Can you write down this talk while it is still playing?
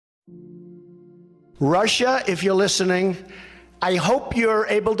Russia, if you're listening, I hope you're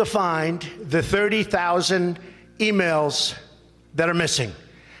able to find the 30,000 emails that are missing.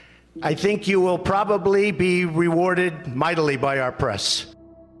 I think you will probably be rewarded mightily by our press.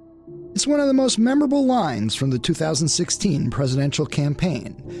 It's one of the most memorable lines from the 2016 presidential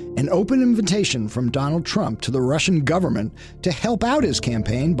campaign, an open invitation from Donald Trump to the Russian government to help out his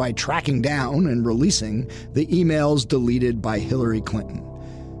campaign by tracking down and releasing the emails deleted by Hillary Clinton.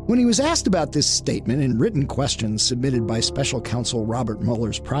 When he was asked about this statement in written questions submitted by special counsel Robert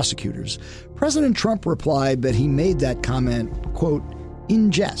Mueller's prosecutors, President Trump replied that he made that comment, quote,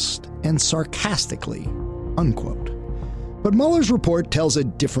 in jest and sarcastically, unquote. But Mueller's report tells a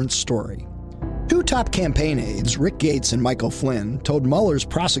different story. Two top campaign aides, Rick Gates and Michael Flynn, told Mueller's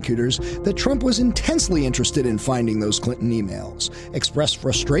prosecutors that Trump was intensely interested in finding those Clinton emails, expressed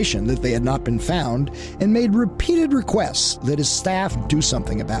frustration that they had not been found, and made repeated requests that his staff do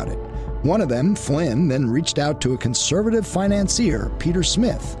something about it. One of them, Flynn, then reached out to a conservative financier, Peter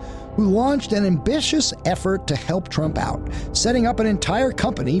Smith, who launched an ambitious effort to help Trump out, setting up an entire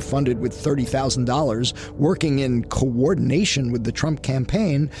company funded with $30,000, working in coordination with the Trump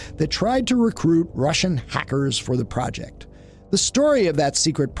campaign, that tried to recruit Russian hackers for the project. The story of that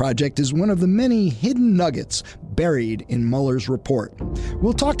secret project is one of the many hidden nuggets buried in Mueller's report.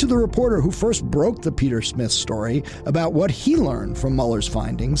 We'll talk to the reporter who first broke the Peter Smith story about what he learned from Mueller's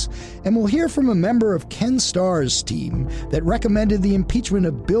findings, and we'll hear from a member of Ken Starr's team that recommended the impeachment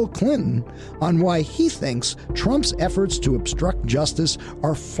of Bill Clinton on why he thinks Trump's efforts to obstruct justice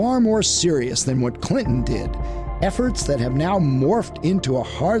are far more serious than what Clinton did. Efforts that have now morphed into a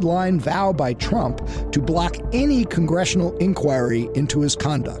hardline vow by Trump to block any congressional inquiry into his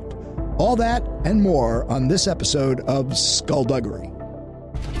conduct. All that and more on this episode of Skullduggery.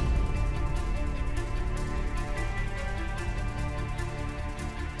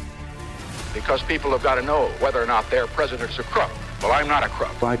 Because people have got to know whether or not their president's a crook. Well, I'm not a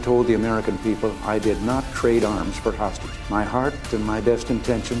crook. I told the American people I did not trade arms for hostage. My heart and my best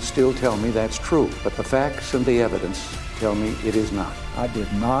intentions still tell me that's true, but the facts and the evidence tell me it is not. I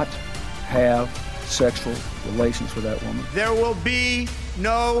did not have sexual relations with that woman. There will be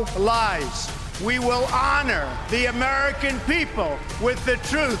no lies. We will honor the American people with the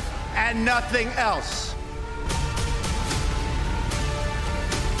truth and nothing else.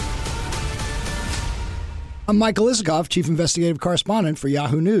 I'm Michael Isikoff, Chief Investigative Correspondent for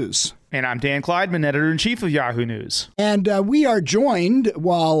Yahoo News. And I'm Dan Kleidman, Editor-in-Chief of Yahoo News. And we are joined,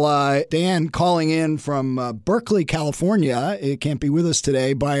 while Dan calling in from Berkeley, California, it can't be with us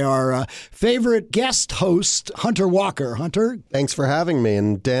today, by our favorite guest host, Hunter Walker. Hunter? Thanks for having me.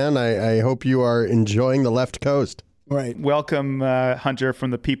 And Dan, I hope you are enjoying the left coast. Right. Welcome, Hunter,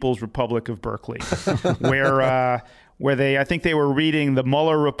 from the People's Republic of Berkeley, where I think they were reading the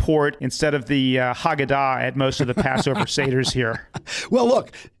Mueller report instead of the Haggadah at most of the Passover Seders here. Well,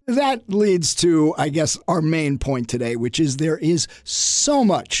 look, that leads to, I guess, our main point today, which is there is so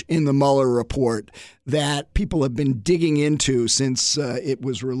much in the Mueller report that people have been digging into since it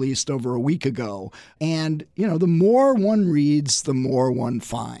was released over a week ago. And, you know, the more one reads, the more one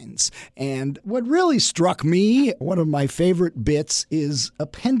finds. And what really struck me, one of my favorite bits, is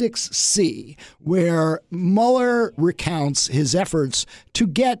Appendix C, where Mueller recounts his efforts to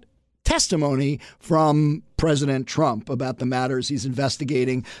get testimony from President Trump about the matters he's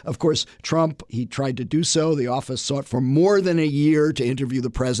investigating. Of course, Trump, he tried to do so. The office sought for more than a year to interview the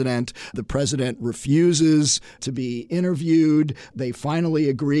president. The president refuses to be interviewed. They finally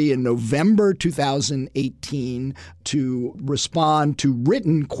agree in November 2018 to respond to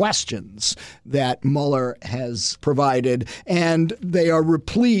written questions that Mueller has provided. And they are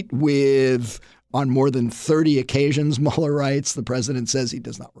replete with, on more than 30 occasions, Mueller writes, the president says he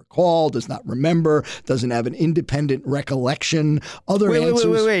does not recall, does not remember, doesn't have an independent recollection.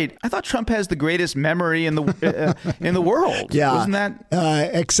 Wait. I thought Trump has the greatest memory in the world. Yeah. Wasn't that?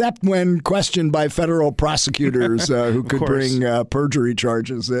 Except when questioned by federal prosecutors who could bring perjury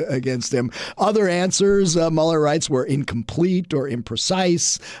charges against him. Other answers, Mueller writes, were incomplete or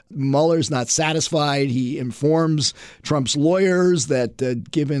imprecise. Mueller's not satisfied. He informs Trump's lawyers that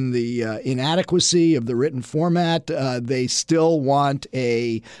given the inadequacy of the written format, they still want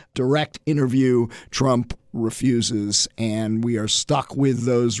a direct interview. Trump refuses, and we are stuck with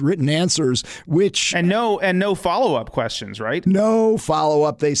those written answers, which and no follow-up questions, right? No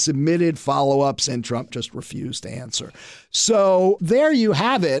follow-up. They submitted follow-ups, and Trump just refused to answer. So there you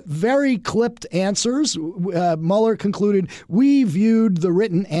have it. Very clipped answers. Mueller concluded, we viewed the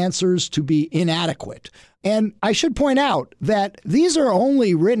written answers to be inadequate. And I should point out that these are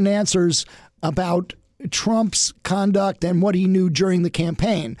only written answers about Trump's conduct and what he knew during the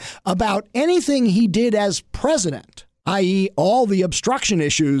campaign. About anything he did as president, i.e., all the obstruction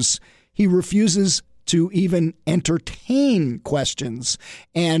issues, he refuses to even entertain questions.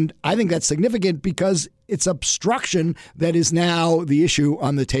 And I think that's significant because it's obstruction that is now the issue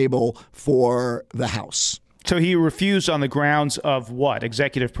on the table for the House. So he refused on the grounds of what?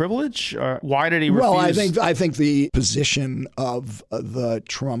 Executive privilege? Why did he refuse? Well, I think the position of the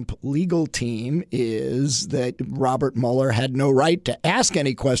Trump legal team is that Robert Mueller had no right to ask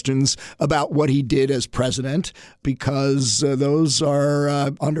any questions about what he did as president because those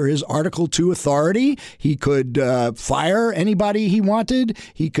are under his Article 2 authority. He could fire anybody he wanted.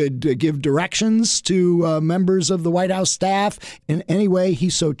 He could give directions to members of the White House staff in any way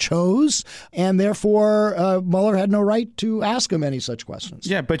he so chose. And therefore, Mueller had no right to ask him any such questions.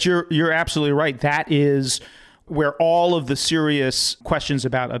 Yeah, but you're absolutely right. That is where all of the serious questions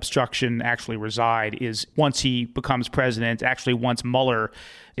about obstruction actually reside, is once he becomes president, actually once Mueller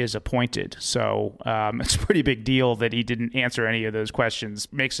is appointed. So it's a pretty big deal that he didn't answer any of those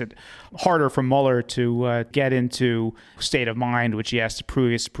questions. Makes it harder for Mueller to get into state of mind, which he has to prove.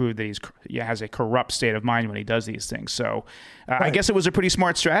 He has to prove that he has a corrupt state of mind when he does these things. So right. I guess it was a pretty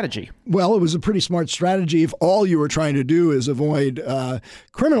smart strategy. Well, it was a pretty smart strategy if all you were trying to do is avoid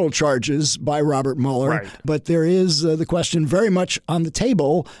criminal charges by Robert Mueller. Right. But there is the question very much on the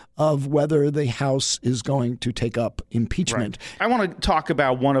table of whether the House is going to take up impeachment. Right. I want to talk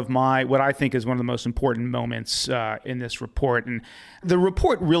about what I think is one of the most important moments in this report. And the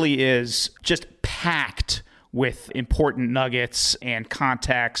report really is just packed with important nuggets and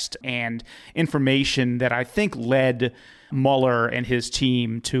context and information that I think led Mueller and his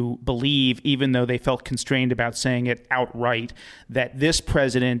team to believe, even though they felt constrained about saying it outright, that this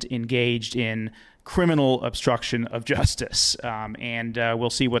president engaged in criminal obstruction of justice. And we'll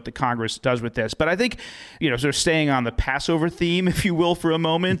see what the Congress does with this. But I think, sort of staying on the Passover theme, if you will, for a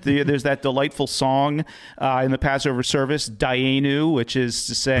moment, there's that delightful song in the Passover service, Dayenu, which is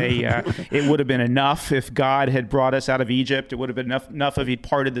to say, it would have been enough if God had brought us out of Egypt. It would have been enough if he'd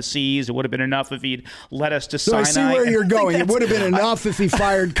parted the seas. It would have been enough if he'd led us to Sinai. So I see where you're going. It would have been enough if he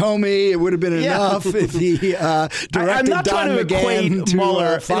fired Comey. It would have been enough if he directed Don McGahn to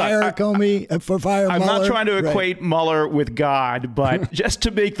Mueller, fire Comey, for fire Mueller. I'm not trying to equate Mueller with God, but just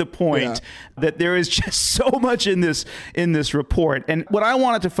to make the point that there is just so much in this report. And what I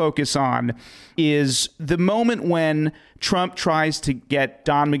wanted to focus on is the moment when Trump tries to get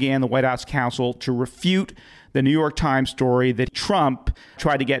Don McGahn, the White House counsel, to refute the New York Times story that Trump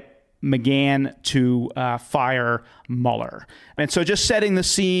tried to get McGahn to fire Mueller. And so just setting the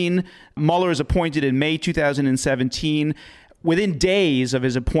scene, Mueller is appointed in May 2017. Within days of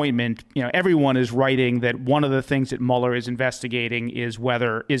his appointment, everyone is writing that one of the things that Mueller is investigating is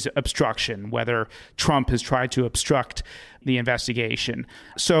obstruction, whether Trump has tried to obstruct the investigation.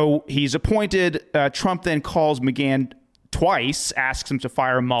 So he's appointed. Trump then calls McGahn twice, asks him to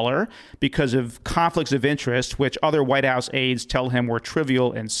fire Mueller because of conflicts of interest, which other White House aides tell him were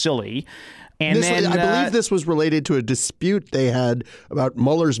trivial and silly. And I believe this was related to a dispute they had about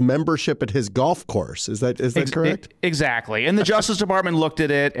Mueller's membership at his golf course. Is that correct? Exactly. And the Justice Department looked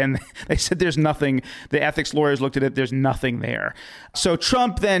at it and they said there's nothing. The ethics lawyers looked at it. There's nothing there. So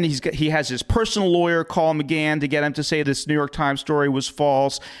Trump then he has his personal lawyer call McGahn to get him to say this New York Times story was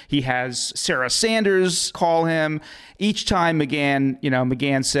false. He has Sarah Sanders call him. Each time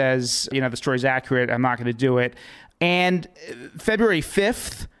McGahn says, the story's accurate. I'm not going to do it. And February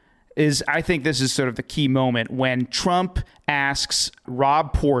 5th, I think this is sort of the key moment when Trump asks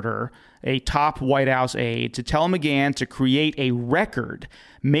Rob Porter, a top White House aide, to tell McGahn to create a record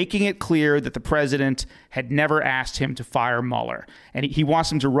making it clear that the president had never asked him to fire Mueller. And he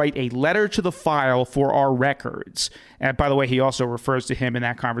wants him to write a letter to the file for our records. And by the way, he also refers to him in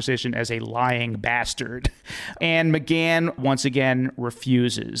that conversation as a lying bastard. And McGahn, once again,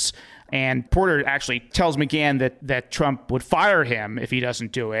 refuses. And Porter actually tells McGahn that Trump would fire him if he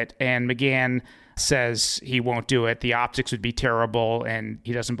doesn't do it. And McGahn says he won't do it. The optics would be terrible, and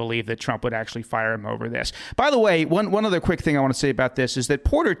he doesn't believe that Trump would actually fire him over this. By the way, one other quick thing I want to say about this is that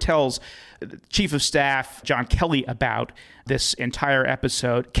Porter tells Chief of Staff John Kelly about this entire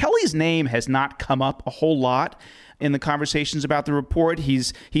episode. Kelly's name has not come up a whole lot in the conversations about the report.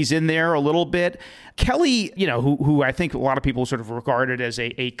 He's in there a little bit. Kelly, who I think a lot of people sort of regarded as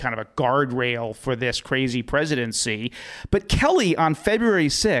a kind of a guardrail for this crazy presidency. But Kelly, on February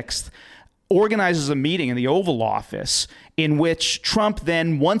 6th, organizes a meeting in the Oval Office in which Trump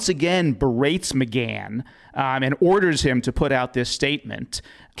then once again berates McGahn and orders him to put out this statement.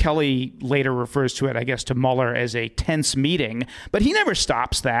 Kelly later refers to it, I guess, to Mueller as a tense meeting, but he never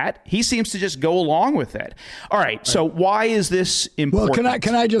stops that. He seems to just go along with it. All right. So why is this important? Well,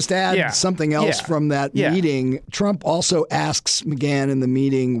 can I just add something else from that meeting? Trump also asks McGahn in the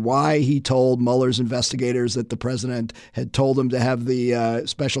meeting why he told Mueller's investigators that the president had told him to have the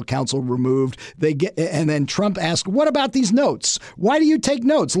special counsel removed. And then Trump asked, "What about these notes? Why do you take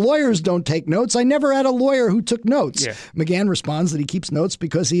notes? Lawyers don't take notes. I never had a lawyer who took notes." Yeah. McGahn responds that he keeps notes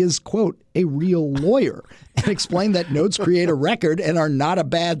because he is, quote, a real lawyer, and explained that notes create a record and are not a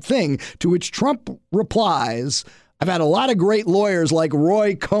bad thing, to which Trump replies, "I've had a lot of great lawyers like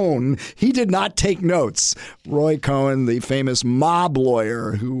Roy Cohn. He did not take notes." Roy Cohn, the famous mob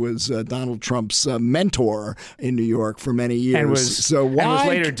lawyer who was Donald Trump's mentor in New York for many years.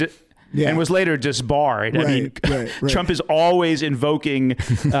 And was later disbarred. Right. Trump is always invoking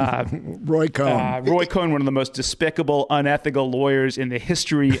Roy Cohn. Roy Cohn, one of the most despicable, unethical lawyers in the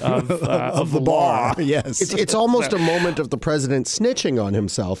history of the law. Bar. Yes. It's almost a moment of the president snitching on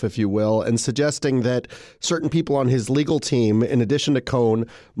himself, if you will, and suggesting that certain people on his legal team, in addition to Cohn,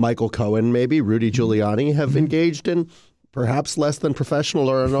 Michael Cohen, maybe Rudy Giuliani, have engaged in perhaps less than professional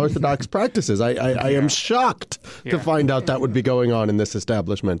or unorthodox practices. I am shocked to find out that would be going on in this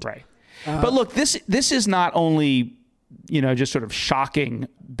establishment. Right. But look, this is not only, just sort of shocking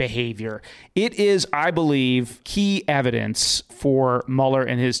behavior. It is, I believe, key evidence for Mueller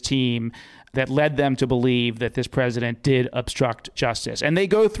and his team that led them to believe that this president did obstruct justice. And they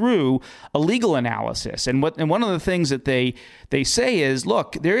go through a legal analysis. And one of the things that they say is,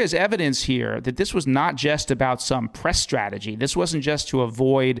 look, there is evidence here that this was not just about some press strategy. This wasn't just to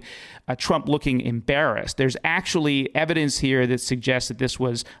avoid Trump looking embarrassed. There's actually evidence here that suggests that this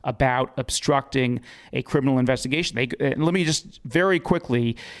was about obstructing a criminal investigation. Let me just very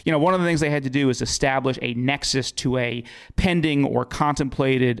quickly, one of the things they had to do is establish a nexus to a pending or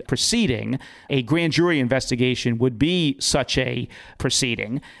contemplated proceeding. A grand jury investigation would be such a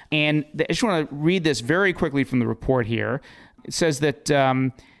proceeding. And I just want to read this very quickly from the report here. It says that,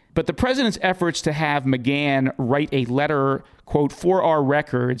 but the president's efforts to have McGahn write a letter, quote, for our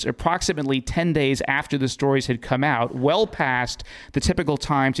records approximately 10 days after the stories had come out, well past the typical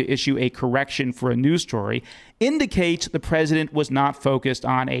time to issue a correction for a news story, indicates the president was not focused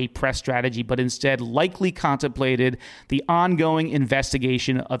on a press strategy, but instead likely contemplated the ongoing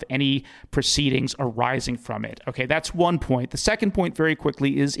investigation of any proceedings arising from it. Okay, that's one point. The second point, very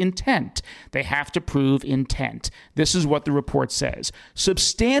quickly, is intent. They have to prove intent. This is what the report says.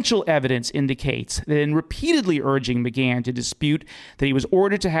 Substantial evidence indicates that in repeatedly urging McGahn to dispute that he was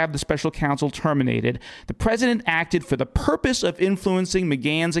ordered to have the special counsel terminated, the president acted for the purpose of influencing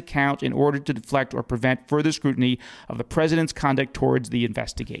McGahn's account in order to deflect or prevent further scrutiny of the president's conduct towards the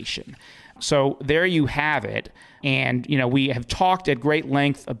investigation. So there you have it. And, we have talked at great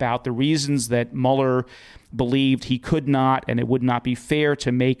length about the reasons that Mueller believed he could not and it would not be fair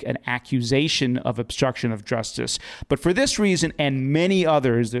to make an accusation of obstruction of justice. But for this reason and many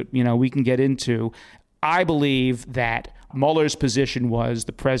others that, we can get into, I believe that Mueller's position was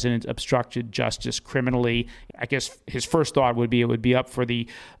the president obstructed justice criminally. I guess his first thought would be it would be up for the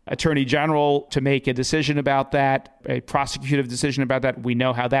attorney general to make a decision about that, a prosecutive decision about that. We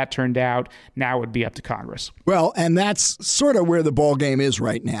know how that turned out. Now it would be up to Congress. Well, and that's sort of where the ball game is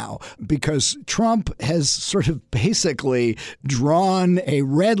right now, because Trump has sort of basically drawn a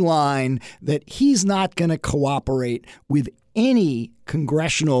red line that he's not going to cooperate with any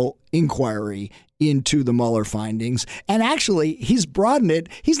congressional inquiry into the Mueller findings. And actually, he's broadened it.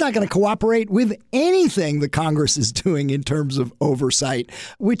 He's not going to cooperate with anything the Congress is doing in terms of oversight,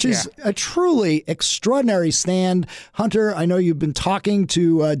 which is a truly extraordinary stand. Hunter, I know you've been talking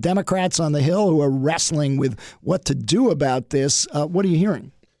to Democrats on the Hill who are wrestling with what to do about this. What are you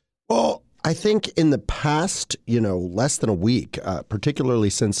hearing? Well, I think in the past, less than a week, particularly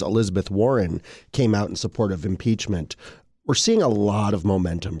since Elizabeth Warren came out in support of impeachment, we're seeing a lot of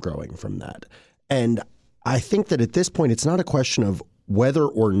momentum growing from that. And I think that at this point, it's not a question of whether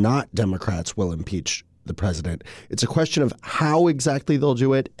or not Democrats will impeach the president. It's a question of how exactly they'll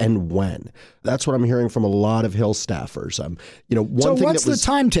do it and when. That's what I'm hearing from a lot of Hill staffers. So what's the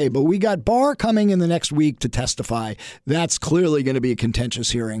timetable? We got Barr coming in the next week to testify. That's clearly going to be a contentious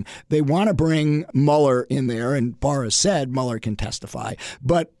hearing. They want to bring Mueller in there, and Barr has said Mueller can testify.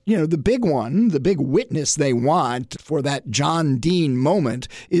 But, the big one, the big witness they want for that John Dean moment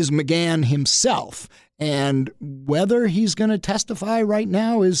is McGahn himself. And whether he's going to testify right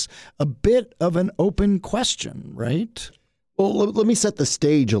now is a bit of an open question, right? Well, let me set the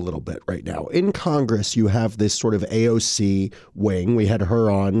stage a little bit right now. In Congress, you have this sort of AOC wing. We had her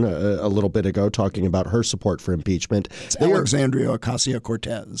on a little bit ago talking about her support for impeachment. It's Alexandria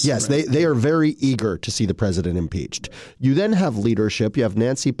Ocasio-Cortez. Yes, right? they are very eager to see the president impeached. You then have leadership. You have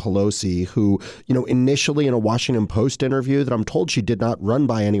Nancy Pelosi, who, initially in a Washington Post interview that I'm told she did not run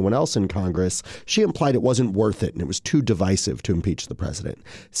by anyone else in Congress, she implied it wasn't worth it and it was too divisive to impeach the president.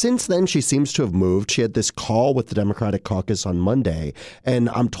 Since then, she seems to have moved. She had this call with the Democratic caucus on Monday, and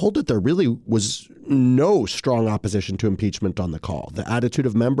I'm told that there really was no strong opposition to impeachment on the call. The attitude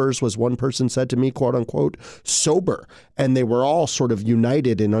of members was, one person said to me, quote unquote, sober. And they were all sort of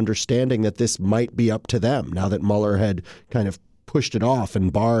united in understanding that this might be up to them now that Mueller had kind of pushed it off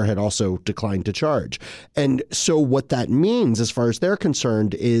and Barr had also declined to charge. And so what that means, as far as they're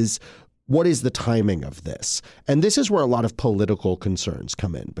concerned, is what is the timing of this? And this is where a lot of political concerns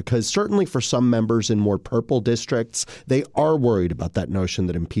come in, because certainly for some members in more purple districts, they are worried about that notion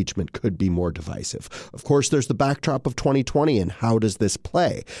that impeachment could be more divisive. Of course, there's the backdrop of 2020 and how does this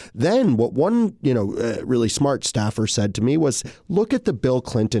play? Then what one, really smart staffer said to me was, look at the Bill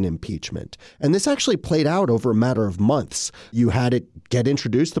Clinton impeachment. And this actually played out over a matter of months. You had it get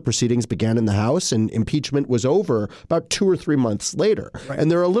introduced, the proceedings began in the House, and impeachment was over about 2 or 3 months later. Right. And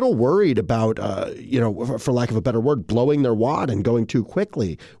they're a little worried about, for lack of a better word, blowing their wad and going too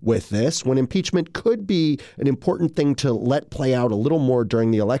quickly with this, when impeachment could be an important thing to let play out a little more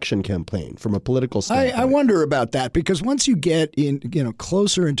during the election campaign from a political standpoint. I wonder about that, because once you get in,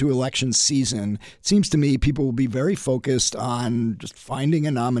 closer into election season, it seems to me people will be very focused on just finding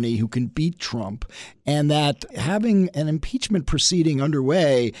a nominee who can beat Trump, and that having an impeachment proceeding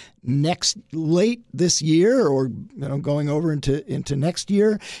underway late this year or going over into next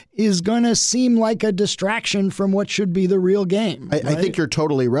year is going to seem like a distraction from what should be the real game. I think you're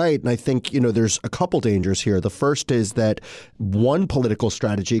totally right. And I think, there's a couple dangers here. The first is that one political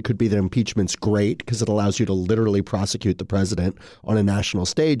strategy could be that impeachment's great because it allows you to literally prosecute the president on a national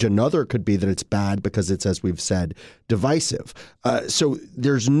stage. Another could be that it's bad because it's, as we've said, divisive. So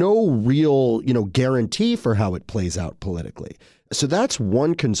there's no real, guarantee for how it plays out politically. So that's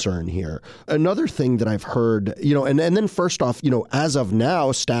one concern here. Another thing that I've heard, and then first off, as of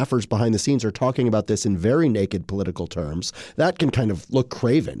now, staffers behind the scenes are talking about this in very naked political terms. That can kind of look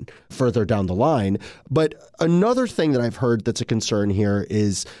craven further down the line. But another thing that I've heard that's a concern here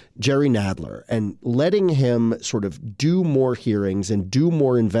is Jerry Nadler and letting him sort of do more hearings and do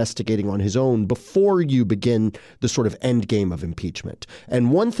more investigating on his own before you begin the sort of end game of impeachment.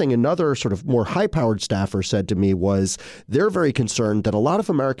 And one thing another sort of more high-powered staffer said to me was they're very concerned that a lot of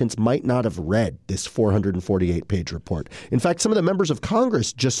Americans might not have read this 448-page report. In fact, some of the members of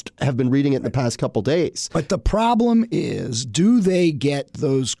Congress just have been reading it in the past couple days. But the problem is, do they get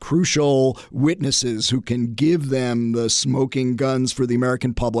those crucial witnesses who can give them the smoking guns for the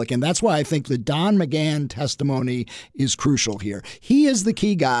American public? And that's why I think the Don McGahn testimony is crucial here. He is the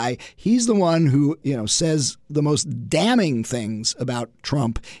key guy. He's the one who, says the most damning things about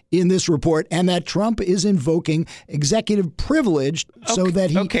Trump in this report, and that Trump is invoking executive privilege so that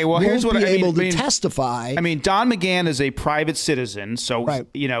he won't be able to testify. I mean, Don McGahn is a private citizen, so right.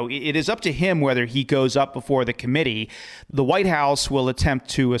 It is up to him whether he goes up before the committee. The White House will attempt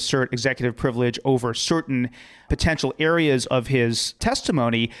to assert executive privilege over certain potential areas of his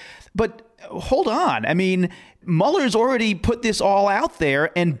testimony. But hold on. I mean, Mueller's already put this all out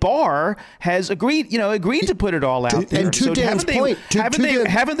there, and Barr has agreed to put it all out there. And to Dan's point,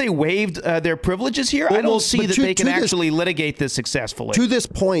 haven't they waived their privileges here? I don't see that they can actually litigate this successfully. To this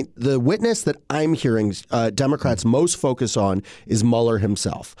point, the witness that I'm hearing Democrats most focus on is Mueller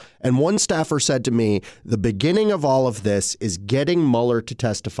himself. And one staffer said to me, the beginning of all of this is getting Mueller to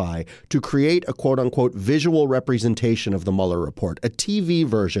testify to create a quote-unquote visual representation of the Mueller report, a TV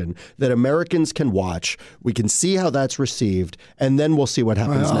version that Americans can watch. We can see how that's received, and then we'll see what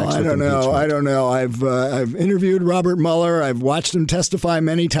happens next. I don't know. I've interviewed Robert Mueller. I've watched him testify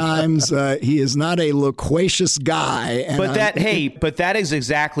many times. He is not a loquacious guy. But that is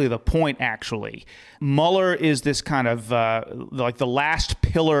exactly the point, actually. Mueller is this kind of like the last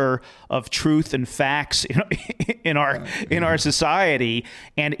pillar of truth and facts in our society.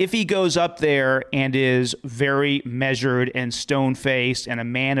 And if he goes up there and is very measured and stone-faced and a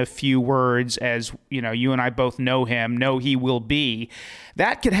man of few words, as you and I both know he will be,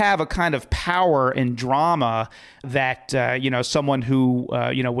 that could have a kind of power and drama that someone who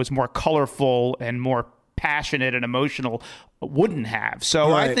was more colorful and more passionate and emotional wouldn't have.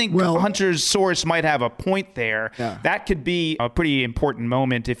 So right. I think Hunter's source might have a point there. Yeah. That could be a pretty important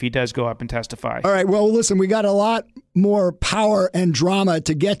moment if he does go up and testify. All right. Well, listen, we got a lot more power and drama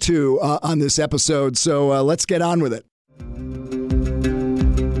to get to on this episode, so let's get on with it.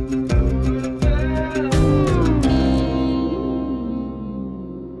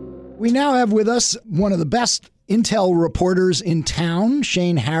 We now have with us one of the best intel reporters in town,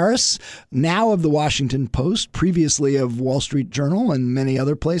 Shane Harris, now of the Washington Post, previously of Wall Street Journal and many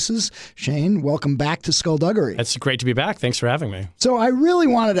other places. Shane, welcome back to Skullduggery. It's great to be back. Thanks for having me. So I really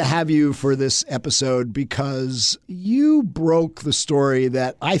wanted to have you for this episode because you broke the story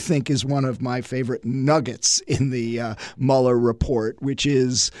that I think is one of my favorite nuggets in the Mueller report, which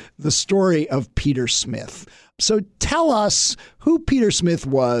is the story of Peter Smith. So tell us who Peter Smith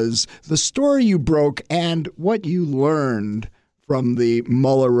was, the story you broke, and what you learned from the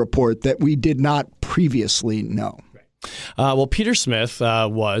Mueller report that we did not previously know. Well, Peter Smith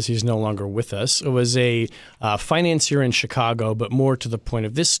he's no longer with us, was a financier in Chicago, but more to the point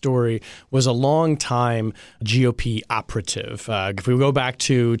of this story, was a long-time GOP operative. If we go back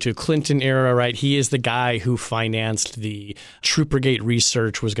to Clinton era, right, he is the guy who financed the Troopergate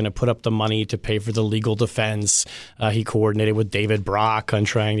research, was going to put up the money to pay for the legal defense. He coordinated with David Brock on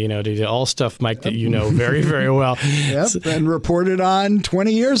trying, to do all stuff, Mike, that you know very, very well. Yep, and reported on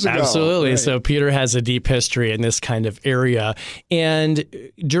 20 years ago. Absolutely. Right. So Peter has a deep history in this kind of area. And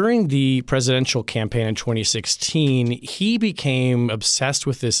during the presidential campaign in 2016, he became obsessed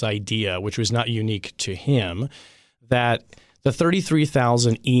with this idea, which was not unique to him, that the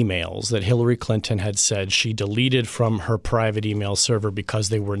 33,000 emails that Hillary Clinton had said she deleted from her private email server because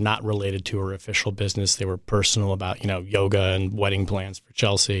they were not related to her official business. They were personal about, yoga and wedding plans for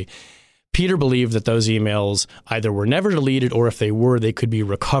Chelsea. Peter believed that those emails either were never deleted or if they were, they could be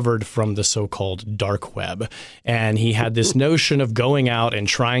recovered from the so-called dark web. And he had this notion of going out and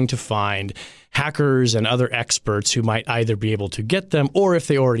trying to find hackers and other experts who might either be able to get them or if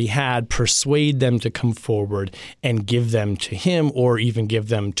they already had, persuade them to come forward and give them to him or even give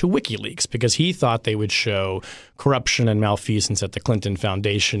them to WikiLeaks because he thought they would show corruption and malfeasance at the Clinton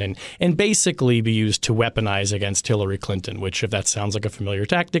Foundation and basically be used to weaponize against Hillary Clinton, which if that sounds like a familiar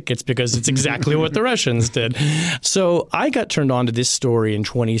tactic, it's because it's exactly what the Russians did. So I got turned on to this story in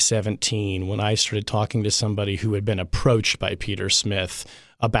 2017 when I started talking to somebody who had been approached by Peter Smith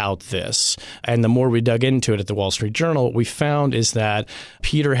about this. And the more we dug into it at the Wall Street Journal, what we found is that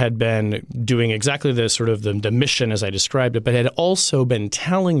Peter had been doing exactly the sort of the mission as I described it, but had also been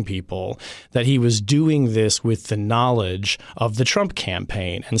telling people that he was doing this with the knowledge of the Trump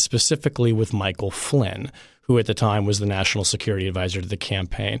campaign and specifically with Michael Flynn, who at the time was the national security advisor to the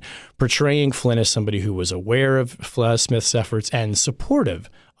campaign, portraying Flynn as somebody who was aware of Smith's efforts and supportive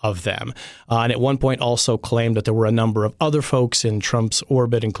of them. And at one point also claimed that there were a number of other folks in Trump's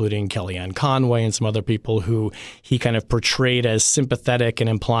orbit, including Kellyanne Conway and some other people who he kind of portrayed as sympathetic and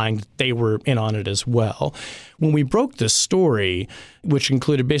implying that they were in on it as well. When we broke this story, which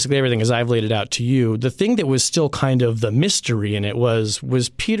included basically everything as I've laid it out to you, the thing that was still kind of the mystery in it was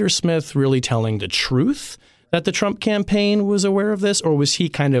Peter Smith really telling the truth that the Trump campaign was aware of this, or was he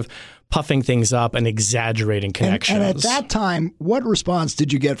kind of puffing things up and exaggerating connections? And at that time, what response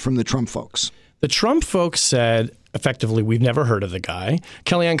did you get from the Trump folks? The Trump folks said, effectively, we've never heard of the guy.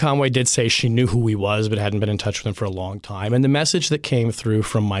 Kellyanne Conway did say she knew who he was, but hadn't been in touch with him for a long time. And the message that came through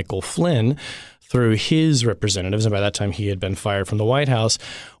from Michael Flynn through his representatives, and by that time he had been fired from the White House,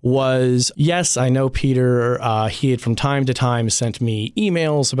 was, yes, I know Peter. He had from time to time sent me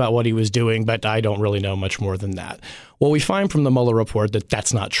emails about what he was doing, but I don't really know much more than that. Well, we find from the Mueller report that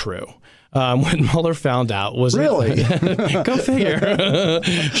that's not true. What Mueller found out was really go figure.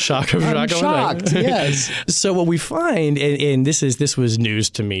 Shock of I'm shocked. Yes. So what we find, and this was news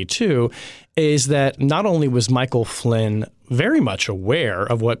to me too, is that not only was Michael Flynn very much aware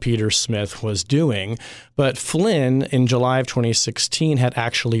of what Peter Smith was doing, but Flynn in July of 2016 had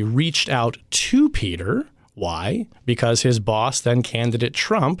actually reached out to Peter. Why? Because his boss, then candidate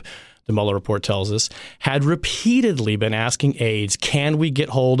Trump, the Mueller report tells us, had repeatedly been asking aides, can we get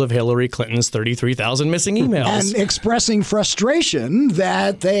hold of Hillary Clinton's 33,000 missing emails? And expressing frustration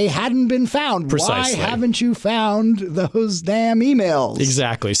that they hadn't been found. Precisely. Why haven't you found those damn emails?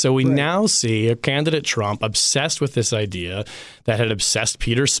 Exactly. So we now see a candidate Trump obsessed with this idea that had obsessed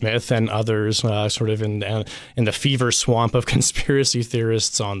Peter Smith and others sort of in the fever swamp of conspiracy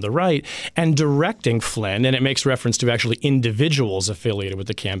theorists on the right, and directing Flynn, and it makes reference to actually individuals affiliated with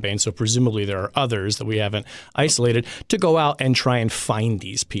the campaign, so presumably there are others that we haven't isolated, to go out and try and find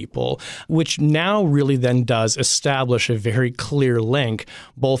these people, which now really then does establish a very clear link,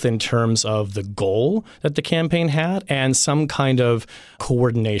 both in terms of the goal that the campaign had and some kind of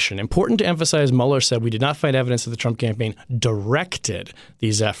coordination. Important to emphasize, Mueller said we did not find evidence that the Trump campaign directed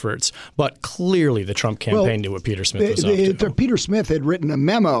these efforts, but clearly the Trump campaign knew what Peter Smith was up to. Peter Smith had written a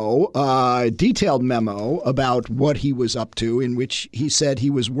memo, a detailed memo about what he was up to, in which he said he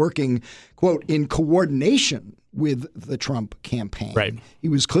was working, quote, in coordination with the Trump campaign. Right. He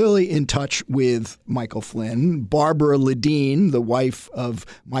was clearly in touch with Michael Flynn. Barbara Ladine, the wife of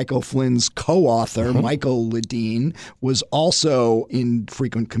Michael Flynn's co-author, Michael Ladine, was also in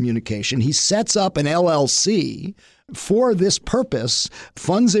frequent communication. He sets up an LLC for this purpose,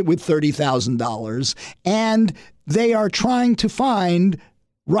 funds it with $30,000, and they are trying to find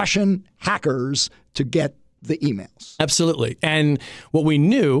Russian hackers to get the emails. Absolutely. And what we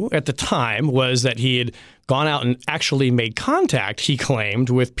knew at the time was that he had gone out and actually made contact, he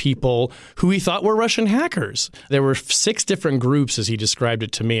claimed, with people who he thought were Russian hackers. There were 6 different groups, as he described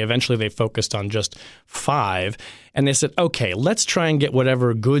it to me. Eventually, they focused on just 5. And they said, okay, let's try and get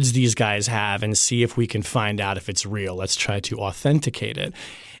whatever goods these guys have and see if we can find out if it's real. Let's try to authenticate it.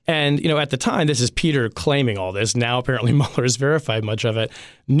 And, at the time, this is Peter claiming all this. Now, apparently, Mueller has verified much of it.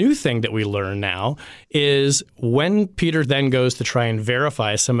 New thing that we learn now is when Peter then goes to try and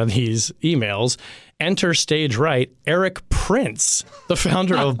verify some of these emails, enter stage right, Eric Prince, the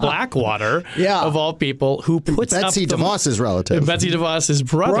founder of Blackwater, of all people, who puts Betsy DeVos's relative. Betsy DeVos's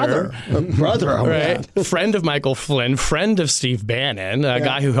brother. Brother. Right. Friend of Michael Flynn, friend of Steve Bannon, a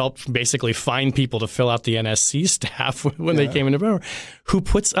guy who helped basically find people to fill out the NSC staff when they came into power, who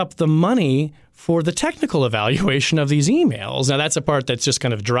puts up the money for the technical evaluation of these emails. Now, that's a part that's just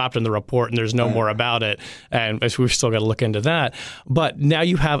kind of dropped in the report, and there's no more about it, and we've still got to look into that. But now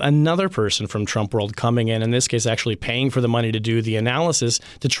you have another person from Trump world coming in this case, actually paying for the money to do the analysis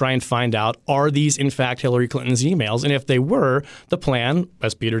to try and find out, are these, in fact, Hillary Clinton's emails? And if they were, the plan,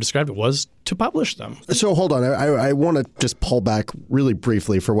 as Peter described it, was to publish them. So hold on. I want to just pull back really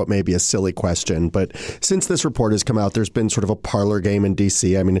briefly for what may be a silly question. But since this report has come out, there's been sort of a parlor game in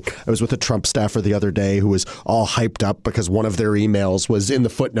D.C. I mean, I was with a Trump staffer the other day who was all hyped up because one of their emails was in the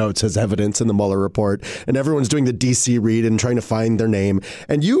footnotes as evidence in the Mueller report. And everyone's doing the D.C. read and trying to find their name.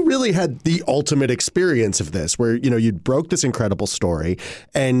 And you really had the ultimate experience of this where, you broke this incredible story.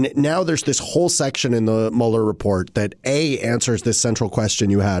 And now there's this whole section in the Mueller report that answers this central question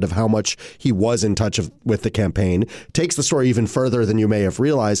you had of how much he was in touch with the campaign, takes the story even further than you may have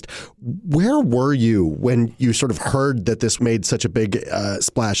realized. Where were you when you sort of heard that this made such a big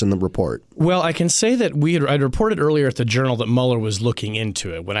splash in the report? Well, I can say that I'd reported earlier at the Journal that Mueller was looking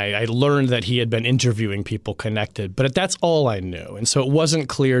into it when I learned that he had been interviewing people connected. But that's all I knew. And so it wasn't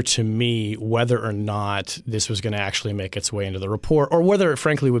clear to me whether or not this was going to actually make its way into the report or whether it,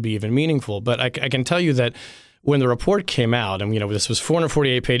 frankly, would be even meaningful. But I can tell you that when the report came out, and this was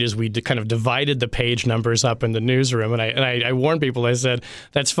 448 pages, we kind of divided the page numbers up in the newsroom, and I warned people. I said,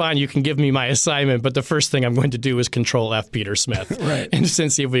 "That's fine, you can give me my assignment, but the first thing I'm going to do is Control F Peter Smith, right, and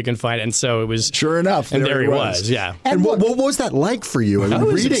see if we can find it." And so it was sure enough, and there he was. Yeah. And what was that like for you? It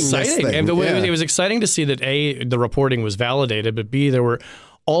was reading exciting. this thing, and it was exciting to see that A, the reporting was validated, but B, there were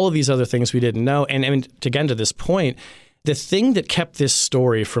all of these other things we didn't know. And again, to this point, the thing that kept this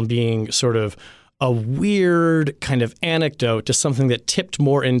story from being sort of a weird kind of anecdote to something that tipped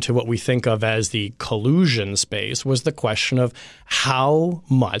more into what we think of as the collusion space was the question of how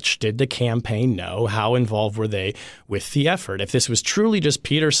much did the campaign know? How involved were they with the effort? If this was truly just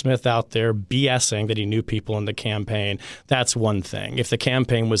Peter Smith out there BSing that he knew people in the campaign, that's one thing. If the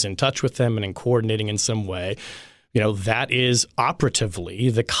campaign was in touch with them and in coordinating in some way, that is operatively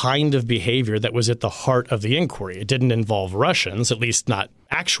the kind of behavior that was at the heart of the inquiry. It didn't involve Russians, at least not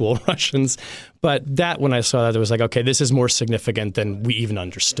actual Russians. But that, when I saw that, it was like, okay, this is more significant than we even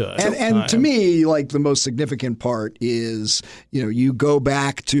understood. And to me, like, the most significant part is, you go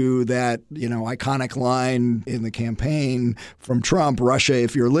back to that, iconic line in the campaign from Trump, Russia,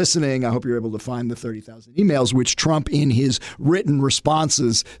 if you're listening, I hope you're able to find the 30,000 emails, which Trump in his written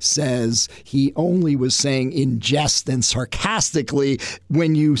responses says he only was saying in jest and sarcastically,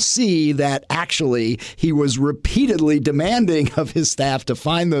 when you see that actually he was repeatedly demanding of his staff to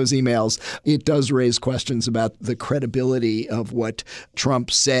find those emails. It does raise questions about the credibility of what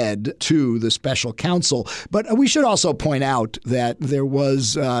Trump said to the special counsel. But we should also point out that there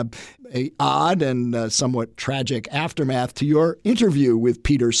was a odd and somewhat tragic aftermath to your interview with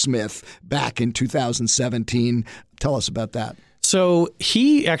Peter Smith back in 2017. Tell us about that. So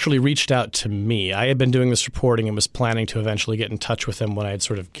he actually reached out to me. I had been doing this reporting and was planning to eventually get in touch with him when I had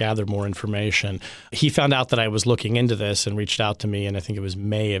sort of gathered more information. He found out that I was looking into this and reached out to me, and I think it was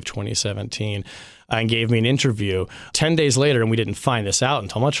May of 2017, and gave me an interview. 10 days later, and we didn't find this out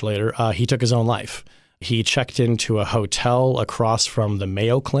until much later, he took his own life. He checked into a hotel across from the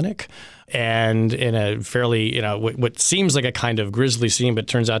Mayo Clinic, and in a fairly, what seems like a kind of grisly scene, but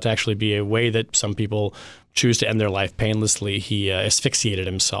turns out to actually be a way that some people choose to end their life painlessly, he asphyxiated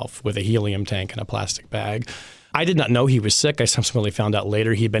himself with a helium tank and a plastic bag. I did not know he was sick. I subsequently found out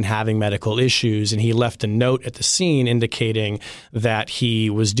later he'd been having medical issues, and he left a note at the scene indicating that he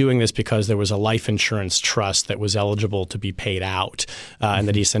was doing this because there was a life insurance trust that was eligible to be paid out, and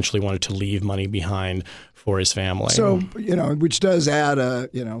that he essentially wanted to leave money behind for his family. So, which does add a,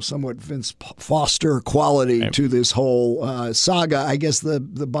 somewhat Vince Foster quality to this whole saga. I guess the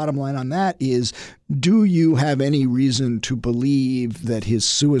bottom line on that is, do you have any reason to believe that his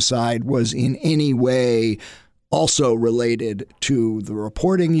suicide was in any way also related to the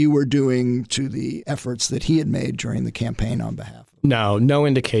reporting you were doing, to the efforts that he had made during the campaign on behalf? No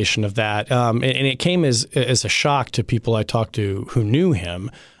indication of that. And it came as a shock to people I talked to who knew him.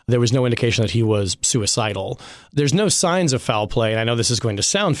 There was no indication that he was suicidal. There's no signs of foul play. And I know this is going to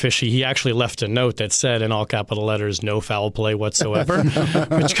sound fishy. He actually left a note that said in all capital letters, no foul play whatsoever,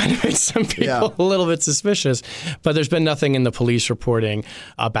 which kind of made some people a little bit suspicious. But there's been nothing in the police reporting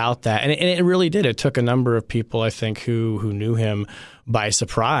about that. And it really did. It took a number of people, I think, who knew him by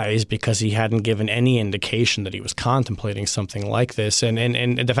surprise, because he hadn't given any indication that he was contemplating something like this. And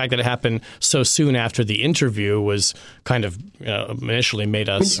the fact that it happened so soon after the interview was kind of initially made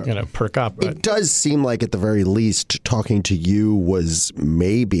us perk up. But it does seem like, at the very least, talking to you was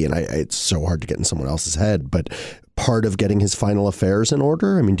maybe, and it's so hard to get in someone else's head, but part of getting his final affairs in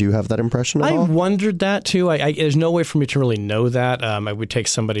order? I mean, do you have that impression at all? I wondered that too. There's no way for me to really know that. I would take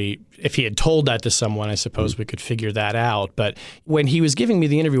somebody, if he had told that to someone, I suppose we could figure that out. But when he was giving me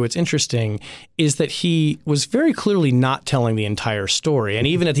the interview, what's interesting is that he was very clearly not telling the entire story. And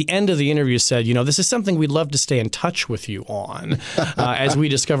even at the end of the interview said, this is something we'd love to stay in touch with you on as we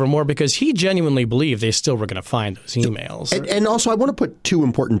discover more, because he genuinely believed they still were going to find those emails. And also, I want to put two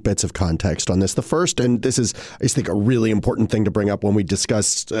important bits of context on this. The first, and this is, I think, a really important thing to bring up when we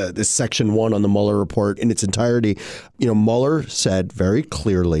discussed this Section 1 on the Mueller report in its entirety. Mueller said very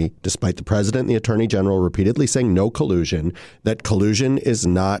clearly, despite the president and the attorney general repeatedly saying no collusion, that collusion is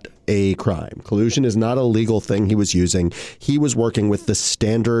not a crime. Collusion is not a legal thing he was using. He was working with the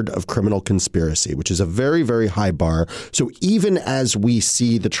standard of criminal conspiracy, which is a very, very high bar. So even as we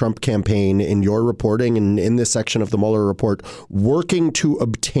see the Trump campaign in your reporting and in this section of the Mueller report working to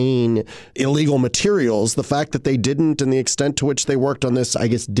obtain illegal materials, the fact that they didn't and the extent to which they worked on this, I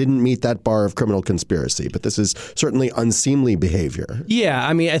guess, didn't meet that bar of criminal conspiracy. But this is certainly unseemly behavior. Yeah,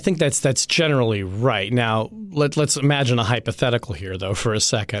 I mean, I think that's generally right. Now, let's imagine a hypothetical here, though, for a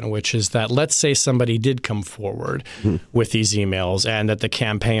second, which is that let's say somebody did come forward with these emails and that the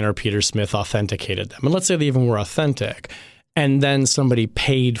campaigner, Peter Smith, authenticated them. And let's say they even were authentic. And then somebody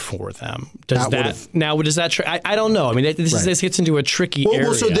paid for them. Does that I don't know. I mean, this gets into a tricky area.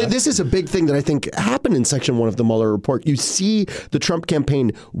 Well, so this is a big thing that I think happened in Section 1 of the Mueller report. You see the Trump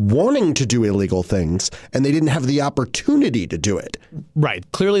campaign wanting to do illegal things, and they didn't have the opportunity to do it. Right.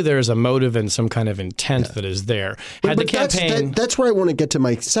 Clearly, there is a motive and some kind of intent that is there. That's where I want to get to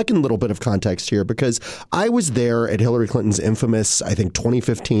my second little bit of context here, because I was there at Hillary Clinton's infamous, I think,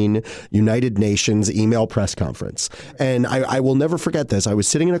 2015 United Nations email press conference. And I will never forget this. I was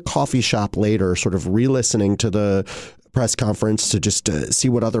sitting in a coffee shop later, sort of re-listening to the press conference to just see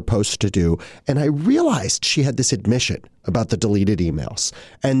what other posts to do. And I realized she had this admission about the deleted emails,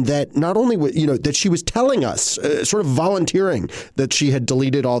 and that not only that she was telling us, sort of volunteering, that she had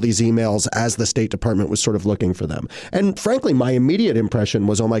deleted all these emails as the State Department was sort of looking for them. And frankly, my immediate impression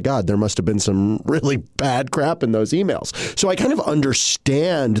was, oh my God, there must have been some really bad crap in those emails. So I kind of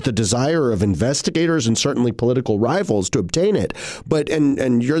understand the desire of investigators and certainly political rivals to obtain it. But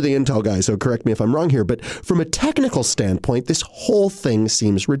and you're the intel guy, so correct me if I'm wrong here. But from a technical standpoint, this whole thing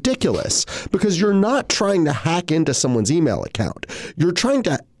seems ridiculous, because you're not trying to hack into someone's email account. You're trying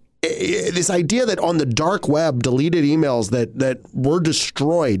to this idea that on the dark web, deleted emails that were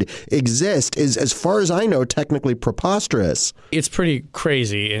destroyed exist is, as far as I know, technically preposterous. It's pretty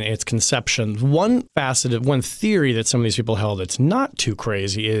crazy in its conception. One theory that some of these people held that's not too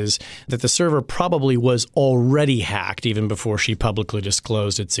crazy is that the server probably was already hacked even before she publicly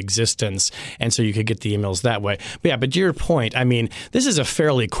disclosed its existence, and so you could get the emails that way. But to your point, I mean, this is a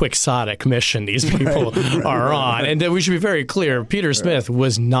fairly quixotic mission these people are on, and we should be very clear, Peter Smith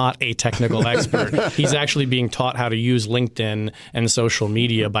was not a technical expert. He's actually being taught how to use LinkedIn and social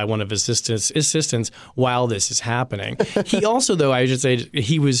media by one of his assistants while this is happening. He also, though, I should say,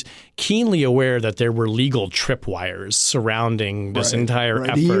 he was keenly aware that there were legal tripwires surrounding this entire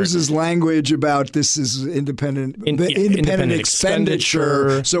effort. He uses language about this is independent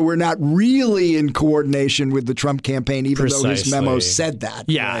expenditure, so we're not really in coordination with the Trump campaign, even though his memo said that.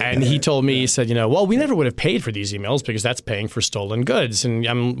 Yeah, and he told me, he said, well, we never would have paid for these emails because that's paying for stolen goods.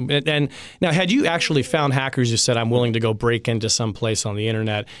 And And now, had you actually found hackers who said, I'm willing to go break into some place on the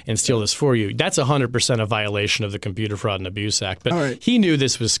internet and steal this for you, that's 100% a violation of the Computer Fraud and Abuse Act. But he knew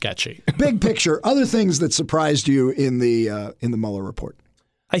this was sketchy. Big picture, other things that surprised you in the Mueller report?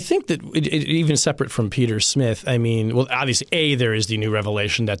 I think that even separate from Peter Smith, I mean, well, obviously, there is the new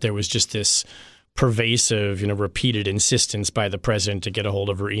revelation that there was just this pervasive, repeated insistence by the president to get a hold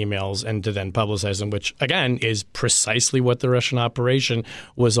of her emails and to then publicize them, which, again, is precisely what the Russian operation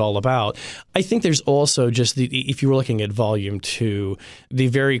was all about. I think there's also just if you were looking at volume 2, the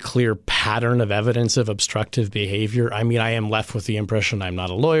very clear pattern of evidence of obstructive behavior. I mean, I am left with the impression, I'm not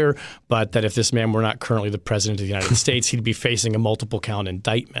a lawyer, but that if this man were not currently the president of the United States, he'd be facing a multiple count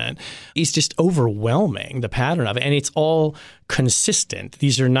indictment. He's just overwhelming, the pattern of it. And it's all consistent.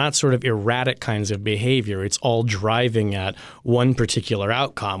 These are not sort of erratic kinds of behavior. It's all driving at one particular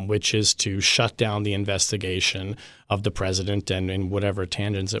outcome, which is to shut down the investigation of the president and in whatever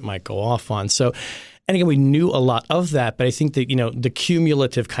tangents it might go off on. So, and again, we knew a lot of that, but I think that, the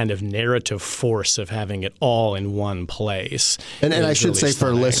cumulative kind of narrative force of having it all in one place. And I should say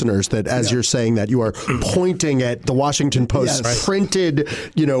for listeners that as you're saying that, you are pointing at the Washington Post printed,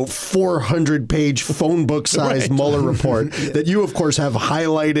 400-page phone book sized Mueller report that you, of course, have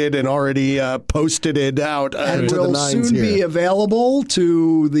highlighted and already posted it out and to the will nines soon here. Be available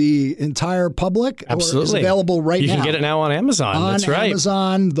to the entire public. Absolutely. It's available right now. You can get it now on Amazon. That's right. On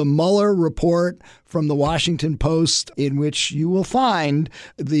Amazon, the Mueller report from the Washington Post, in which you will find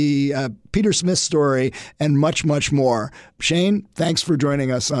the Peter Smith story and much, much more. Shane, thanks for joining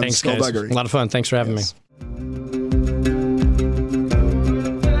us on Skullduggery. A lot of fun. Thanks for having me.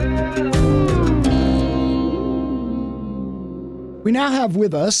 We now have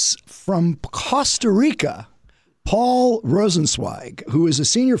with us from Costa Rica, Paul Rosenzweig, who is a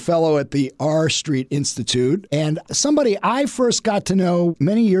senior fellow at the R Street Institute and somebody I first got to know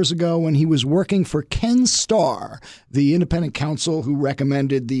many years ago when he was working for Ken Starr, the independent counsel who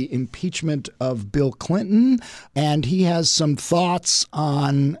recommended the impeachment of Bill Clinton. And he has some thoughts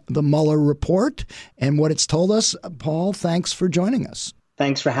on the Mueller report and what it's told us. Paul, thanks for joining us.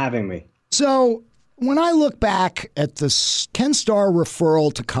 Thanks for having me. So, when I look back at the Ken Starr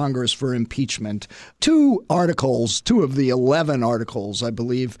referral to Congress for impeachment, 2 of the 11 articles, I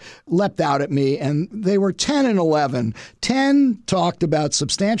believe, leapt out at me, and they were 10 and 11. 10 talked about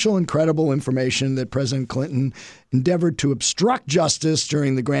substantial and credible information that President Clinton endeavored to obstruct justice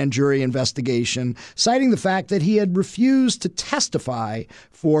during the grand jury investigation, citing the fact that he had refused to testify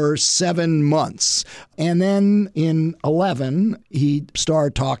for 7 months. And then in 11, Starr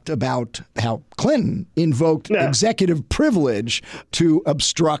talked about how Clinton invoked executive privilege to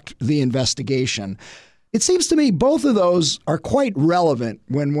obstruct the investigation. It seems to me both of those are quite relevant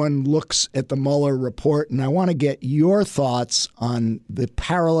when one looks at the Mueller report, and I want to get your thoughts on the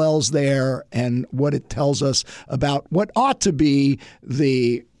parallels there and what it tells us about what ought to be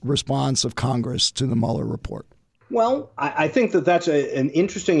the response of Congress to the Mueller report. Well, I think that that's an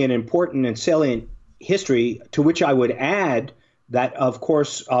interesting and important and salient history, to which I would add that, of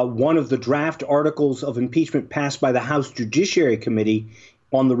course, one of the draft articles of impeachment passed by the House Judiciary Committee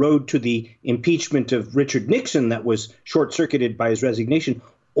on the road to the impeachment of Richard Nixon that was short-circuited by his resignation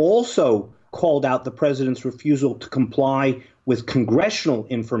also called out the president's refusal to comply with congressional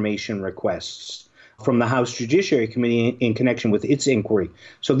information requests from the House Judiciary Committee in connection with its inquiry.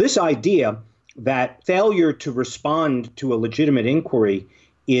 So this idea that failure to respond to a legitimate inquiry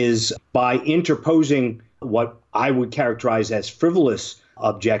is by interposing what I would characterize as frivolous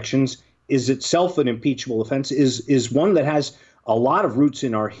objections is itself an impeachable offense is one that has a lot of roots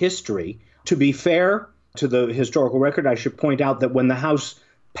in our history. To be fair to the historical record, I should point out that when the House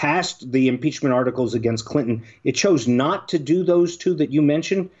passed the impeachment articles against Clinton, it chose not to do those 2 that you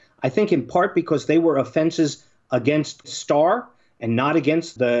mentioned, I think in part because they were offenses against Starr and not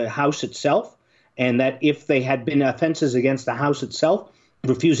against the House itself, and that if they had been offenses against the House itself,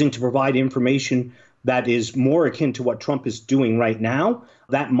 refusing to provide information that is more akin to what Trump is doing right now,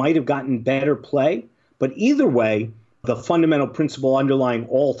 that might have gotten better play. But either way, the fundamental principle underlying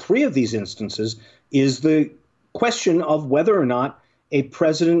all 3 of these instances is the question of whether or not a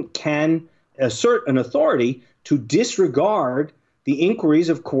president can assert an authority to disregard the inquiries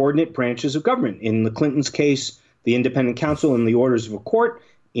of coordinate branches of government. In the Clintons' case, the independent counsel and the orders of a court.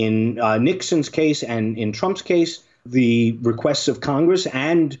 In Nixon's case and in Trump's case, the requests of Congress,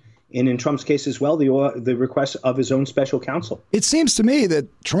 and and in Trump's case as well, the request of his own special counsel. It seems to me that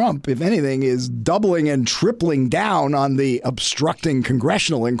Trump, if anything, is doubling and tripling down on the obstructing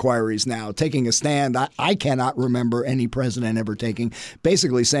congressional inquiries now, taking a stand I cannot remember any president ever taking,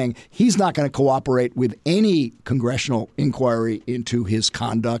 basically saying he's not going to cooperate with any congressional inquiry into his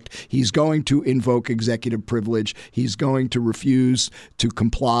conduct. He's going to invoke executive privilege. He's going to refuse to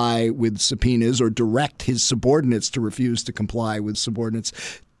comply with subpoenas or direct his subordinates to refuse to comply with subordinates.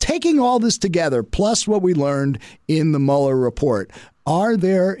 Taking all this together, plus what we learned in the Mueller report, are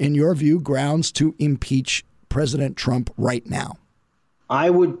there, in your view, grounds to impeach President Trump right now? I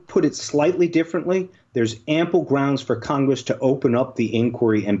would put it slightly differently. There's ample grounds for Congress to open up the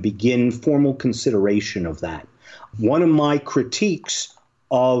inquiry and begin formal consideration of that. One of my critiques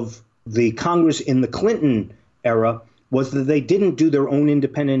of the Congress in the Clinton era was that they didn't do their own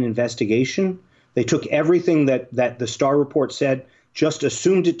independent investigation. They took everything that the Starr report said, just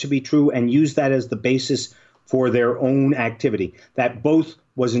assumed it to be true, and used that as the basis for their own activity. That both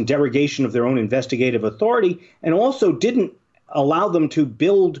was in derogation of their own investigative authority and also didn't allow them to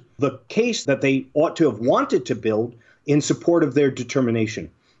build the case that they ought to have wanted to build in support of their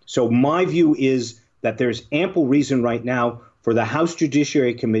determination. So my view is that there's ample reason right now for the House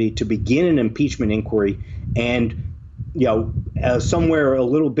Judiciary Committee to begin an impeachment inquiry and somewhere a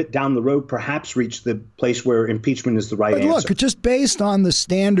little bit down the road, perhaps reach the place where impeachment is the right answer. Look, just based on the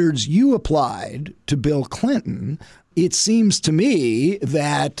standards you applied to Bill Clinton, it seems to me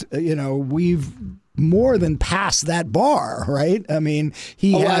that, we've more than passed that bar, right? I mean,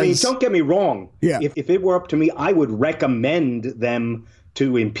 don't get me wrong. Yeah. If it were up to me, I would recommend them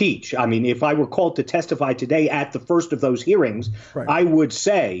to impeach. I mean, if I were called to testify today at the first of those hearings, right, I would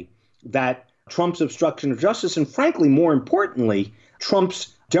say that Trump's obstruction of justice, and frankly, more importantly,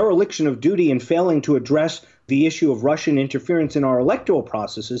 Trump's dereliction of duty in failing to address the issue of Russian interference in our electoral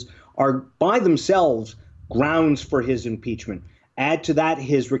processes, are by themselves grounds for his impeachment. Add to that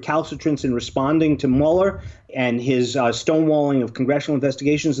his recalcitrance in responding to Mueller and his stonewalling of congressional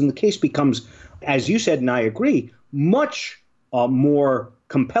investigations, and the case becomes, as you said, and I agree, much more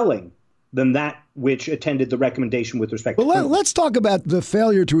compelling than that which attended the recommendation with respect to Clinton. Let's talk about the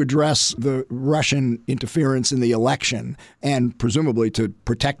failure to address the Russian interference in the election and presumably to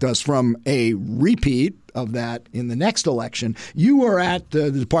protect us from a repeat of that in the next election. You were at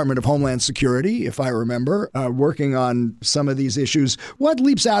the Department of Homeland Security, if I remember, working on some of these issues. What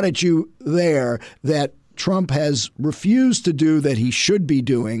leaps out at you there that Trump has refused to do that he should be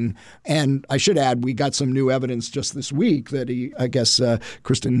doing? And I should add, we got some new evidence just this week that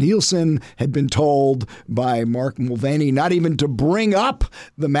Kristen Nielsen had been told by Mark Mulvaney not even to bring up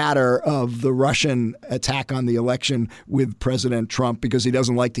the matter of the Russian attack on the election with President Trump because he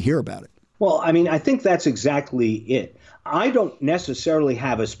doesn't like to hear about it. Well, I mean, I think that's exactly it. I don't necessarily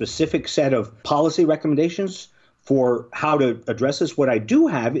have a specific set of policy recommendations for how to address this. What I do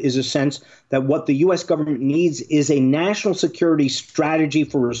have is a sense that what the U.S. government needs is a national security strategy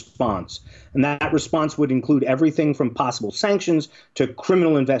for response. And that response would include everything from possible sanctions to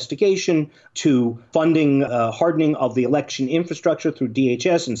criminal investigation to funding, hardening of the election infrastructure through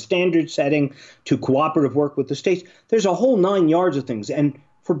DHS and standard setting to cooperative work with the states. There's a whole 9 yards of things. And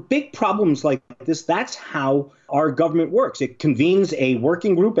for big problems like this, that's how our government works. It convenes a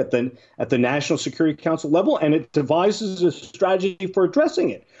working group at the National Security Council level, and it devises a strategy for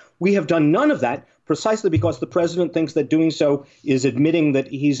addressing it. We have done none of that precisely because the president thinks that doing so is admitting that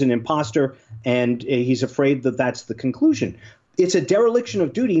he's an imposter, and he's afraid that that's the conclusion. It's a dereliction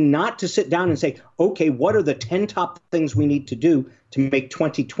of duty not to sit down and say, okay, what are the 10 top things we need to do to make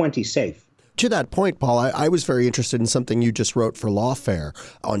 2020 safe? To that point, Paul, I was very interested in something you just wrote for Lawfare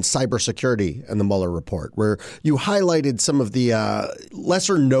on cybersecurity and the Mueller report, where you highlighted some of the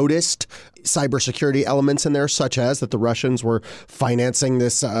lesser noticed cybersecurity elements in there, such as that the Russians were financing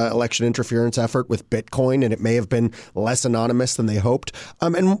this election interference effort with Bitcoin, and it may have been less anonymous than they hoped.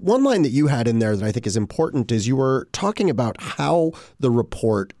 And one line that you had in there that I think is important is you were talking about how the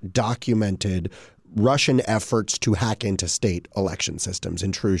report documented Russian efforts to hack into state election systems,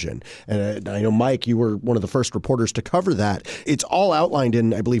 intrusion. And I know, Mike, you were one of the first reporters to cover that. It's all outlined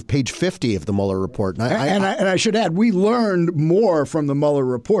in, I believe, page 50 of the Mueller report. And I should add, we learned more from the Mueller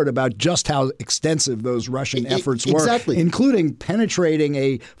report about just how extensive those Russian efforts were, exactly, including penetrating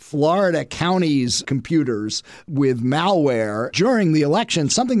a Florida county's computers with malware during the election,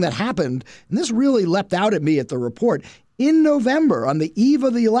 something that happened, and this really leapt out at me at the report. In November, on the eve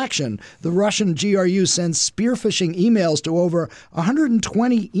of the election, the Russian GRU sends spear phishing emails to over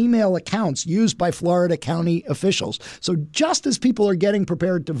 120 email accounts used by Florida county officials. So just as people are getting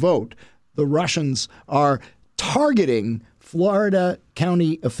prepared to vote, the Russians are targeting Florida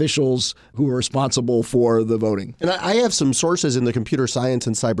county officials who are responsible for the voting. And I have some sources in the computer science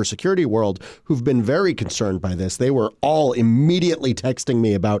and cybersecurity world who've been very concerned by this. They were all immediately texting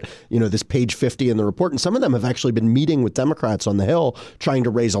me about, this page 50 in the report. And some of them have actually been meeting with Democrats on the Hill trying to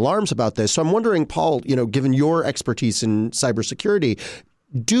raise alarms about this. So I'm wondering, Paul, given your expertise in cybersecurity,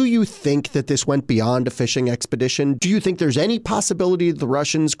 do you think that this went beyond a fishing expedition? Do you think there's any possibility the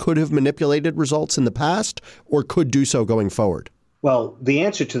Russians could have manipulated results in the past or could do so going forward? Well, the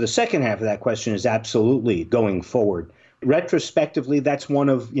answer to the second half of that question is absolutely going forward. Retrospectively, that's one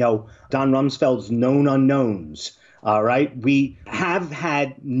of, Don Rumsfeld's known unknowns. All right. We have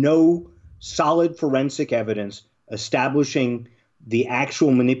had no solid forensic evidence establishing the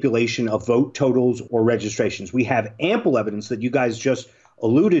actual manipulation of vote totals or registrations. We have ample evidence that you guys just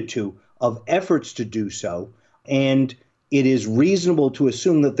alluded to of efforts to do so. And it is reasonable to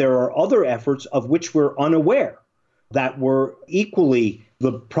assume that there are other efforts of which we're unaware that were equally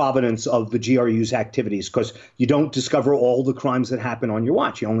the provenance of the GRU's activities, because you don't discover all the crimes that happen on your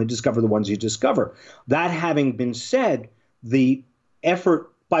watch. You only discover the ones you discover. That having been said, the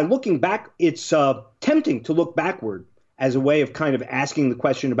effort, by looking back, it's tempting to look backward as a way of kind of asking the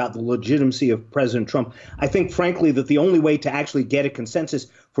question about the legitimacy of President Trump. I think, frankly, that the only way to actually get a consensus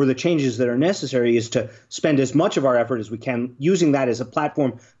for the changes that are necessary is to spend as much of our effort as we can using that as a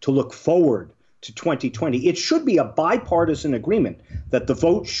platform to look forward to 2020. It should be a bipartisan agreement that the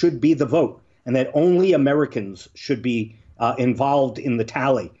vote should be the vote and that only Americans should be involved in the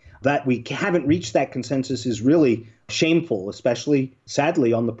tally. That we haven't reached that consensus is really shameful, especially,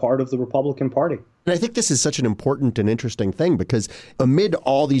 sadly, on the part of the Republican Party. And I think this is such an important and interesting thing because amid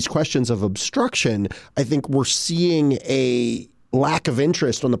all these questions of obstruction, I think we're seeing a lack of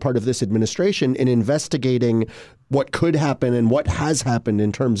interest on the part of this administration in investigating what could happen and what has happened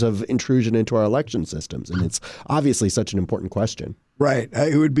in terms of intrusion into our election systems. And it's obviously such an important question. Right.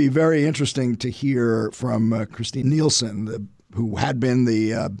 It would be very interesting to hear from Christine Nielsen, who had been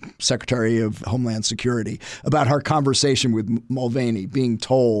the Secretary of Homeland Security, about her conversation with Mulvaney, being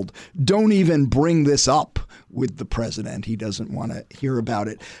told, don't even bring this up with the president. He doesn't want to hear about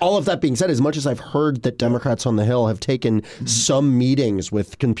it. All of that being said, as much as I've heard that Democrats on the Hill have taken some meetings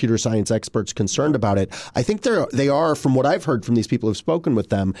with computer science experts concerned about it, I think they are, from what I've heard from these people who've spoken with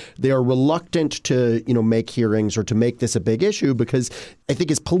them, they are reluctant to, make hearings or to make this a big issue because I think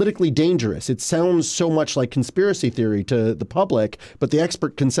it's politically dangerous. It sounds so much like conspiracy theory to the public, but the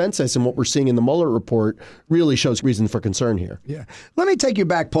expert consensus and what we're seeing in the Mueller report really shows reason for concern here. Yeah. Let me take you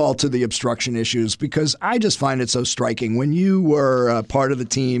back, Paul, to the obstruction issues, because I just find it so striking. When you were part of the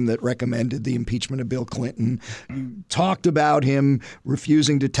team that recommended the impeachment of Bill Clinton, you talked about him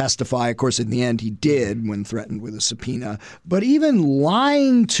refusing to testify. Of course, in the end, he did when threatened with a subpoena. But even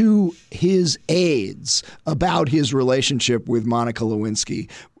lying to his aides about his relationship with Monica Lewinsky,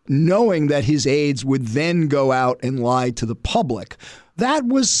 knowing that his aides would then go out and lie to the public, that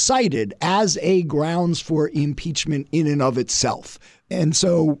was cited as a grounds for impeachment in and of itself. And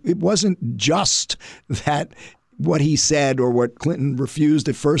so it wasn't just that what he said or what Clinton refused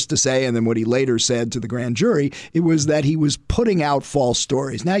at first to say and then what he later said to the grand jury. It was that he was putting out false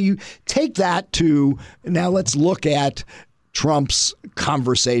stories. Now you take that to, now let's look at Trump's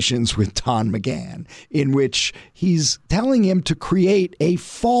conversations with Don McGahn, in which he's telling him to create a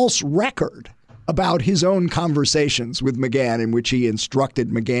false record about his own conversations with McGahn, in which he instructed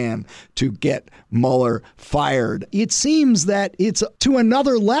McGahn to get Mueller fired. It seems that it's to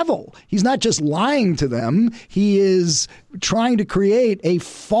another level. He's not just lying to them. He is trying to create a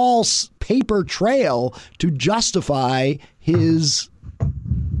false paper trail to justify his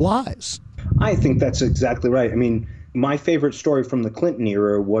lies. I think that's exactly right. I mean, my favorite story from the Clinton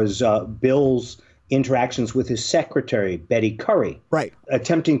era was Bill's interactions with his secretary, Betty Curry, right,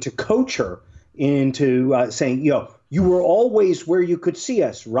 attempting to coach her into saying, you were always where you could see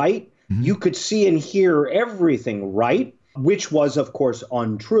us, right? Mm-hmm. You could see and hear everything, right? Which was, of course,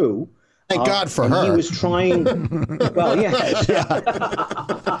 untrue. Thank God for her. He was trying. Well, yes.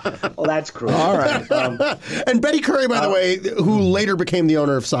 Well, that's cruel. All right. And Betty Curry, by the way, who later became the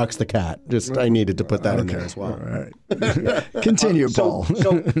owner of Socks the Cat. Just I needed to put that in there as well. All right. Continue, Paul.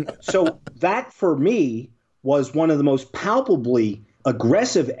 So that for me was one of the most palpably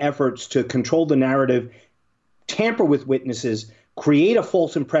aggressive efforts to control the narrative, tamper with witnesses, create a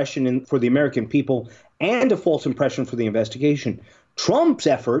false impression for the American people, and a false impression for the investigation. Trump's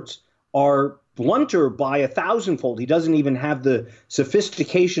efforts are blunter by 1,000-fold. He doesn't even have the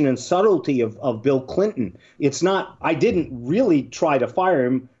sophistication and subtlety of Bill Clinton. It's not, I didn't really try to fire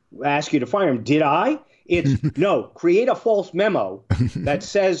him, ask you to fire him. Did I? It's, no, create a false memo that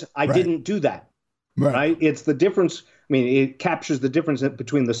says I didn't do that. Right? It's the difference. mean, it captures the difference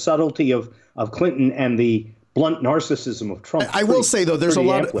between the subtlety of Clinton and the blunt narcissism of Trump. I will say, though, there's a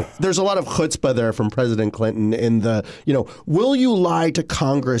lot of chutzpah there from President Clinton in the, will you lie to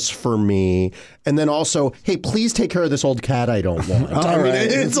Congress for me? And then also, hey, please take care of this old cat I don't want.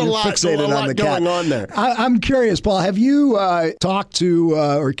 It's a lot going on there. I'm curious, Paul, have you talked to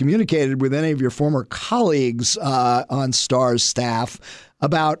or communicated with any of your former colleagues on Starr's staff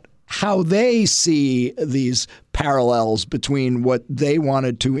about how they see these parallels between what they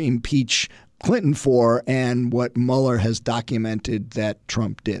wanted to impeach Clinton for and what Mueller has documented that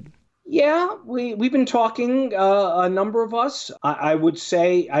Trump did? Yeah, we've been talking, a number of us. I would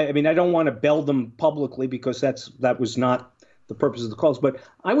say, I mean, I don't want to bell them publicly because that was not the purpose of the calls, but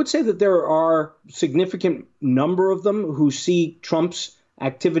I would say that there are significant number of them who see Trump's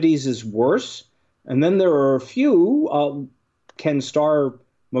activities as worse. And then there are a few, Ken Starr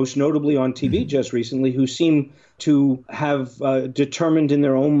most notably on TV just recently, who seem to have determined in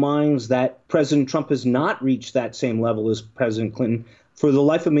their own minds that President Trump has not reached that same level as President Clinton. For the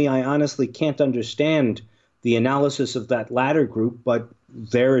life of me, I honestly can't understand the analysis of that latter group, but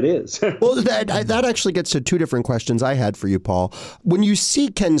there it is. Well, that actually gets to two different questions I had for you, Paul. When you see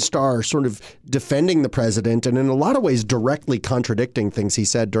Ken Starr sort of defending the president and in a lot of ways directly contradicting things he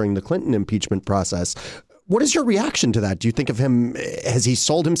said during the Clinton impeachment process, what is your reaction to that? Do you think of him, has he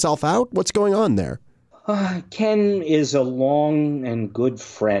sold himself out? What's going on there? Ken is a long and good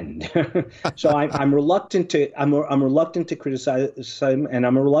friend, so I'm reluctant to criticize him, and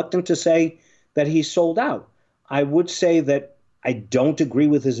I'm reluctant to say that he's sold out. I would say that I don't agree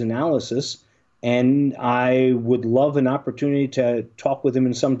with his analysis, and I would love an opportunity to talk with him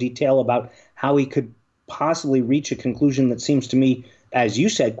in some detail about how he could possibly reach a conclusion that seems to me, as you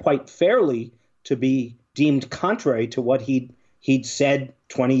said, quite fairly to be deemed contrary to what he'd said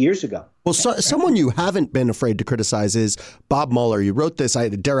 20 years ago. Well, someone you haven't been afraid to criticize is Bob Mueller. You wrote this,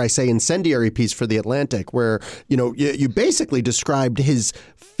 dare I say, incendiary piece for The Atlantic, where you basically described his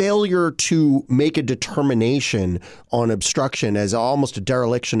failure to make a determination on obstruction as almost a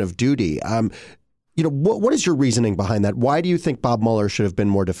dereliction of duty. What is your reasoning behind that? Why do you think Bob Mueller should have been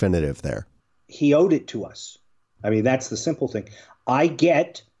more definitive there? He owed it to us. I mean, that's the simple thing. I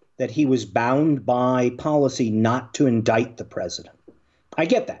get that he was bound by policy not to indict the president. I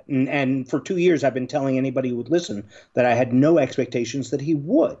get that. And for 2 years, I've been telling anybody who would listen that I had no expectations that he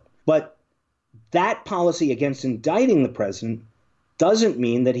would. But that policy against indicting the president doesn't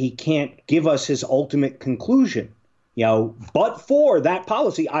mean that he can't give us his ultimate conclusion. But for that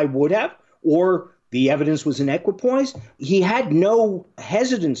policy, I would have, or the evidence was in equipoise. He had no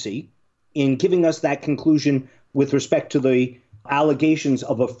hesitancy in giving us that conclusion with respect to the allegations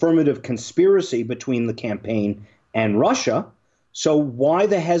of affirmative conspiracy between the campaign and Russia. So why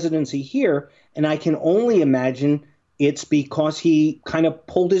the hesitancy here? And I can only imagine it's because he kind of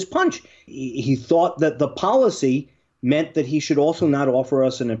pulled his punch. He thought that the policy meant that he should also not offer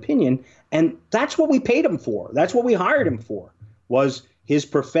us an opinion. And that's what we paid him for. That's what we hired him for, was his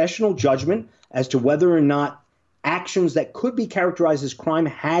professional judgment as to whether or not actions that could be characterized as crime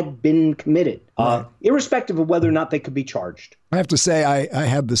had been committed, irrespective of whether or not they could be charged. I have to say, I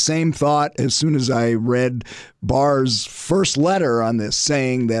had the same thought as soon as I read Barr's first letter on this,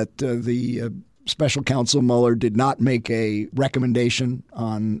 saying that the special counsel Mueller did not make a recommendation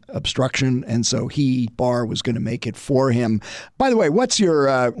on obstruction, and so Barr was going to make it for him. By the way, what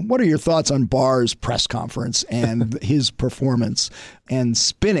are your thoughts on Barr's press conference and his performance and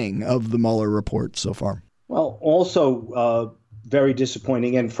spinning of the Mueller report so far? Well, also very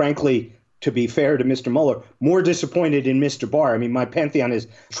disappointing. And frankly, to be fair to Mr. Mueller, more disappointed in Mr. Barr. I mean, my pantheon is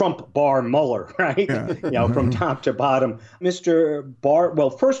Trump, Barr, Mueller, right? Yeah. From top to bottom. Mr. Barr, well,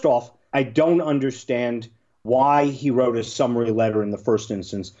 first off, I don't understand why he wrote a summary letter in the first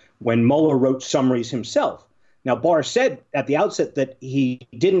instance when Mueller wrote summaries himself. Now, Barr said at the outset that he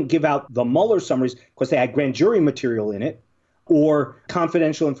didn't give out the Mueller summaries because they had grand jury material in it, or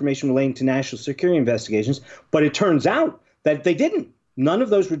confidential information relating to national security investigations. But it turns out that they didn't. None of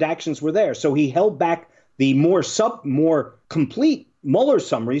those redactions were there. So he held back the more complete Mueller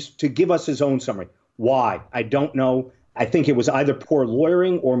summaries to give us his own summary. Why? I don't know. I think it was either poor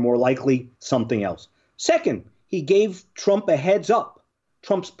lawyering or more likely something else. Second, he gave Trump a heads up,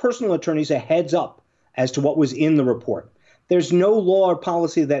 Trump's personal attorneys a heads up as to what was in the report. There's no law or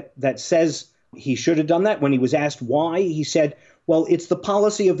policy that says he should have done that. When he was asked why, he said, well, it's the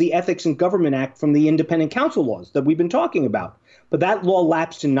policy of the Ethics in Government Act from the independent counsel laws that we've been talking about. But that law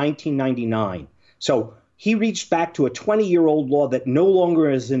lapsed in 1999. So he reached back to a 20-year-old law that no longer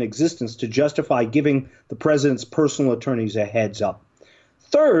is in existence to justify giving the president's personal attorneys a heads up.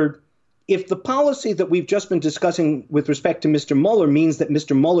 Third, if the policy that we've just been discussing with respect to Mr. Mueller means that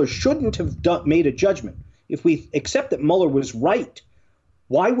Mr. Mueller shouldn't have made a judgment, if we accept that Mueller was right,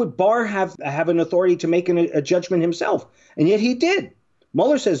 why would Barr have an authority to make a judgment himself? And yet he did.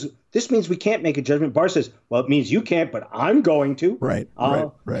 Mueller says, this means we can't make a judgment. Barr says, well, it means you can't, but I'm going to. Right.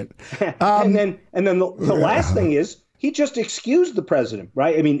 And then the last thing is, he just excused the president,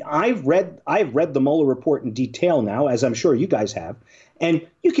 right? I mean, I've read the Mueller report in detail now, as I'm sure you guys have. And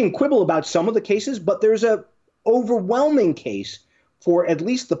you can quibble about some of the cases, but there's a overwhelming case for at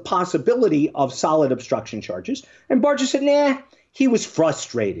least the possibility of solid obstruction charges. And Barr just said, nah, he was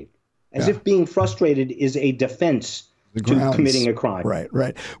frustrated, as if being frustrated is a defense to committing a crime.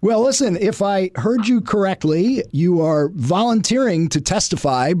 Right. Well, listen, if I heard you correctly, you are volunteering to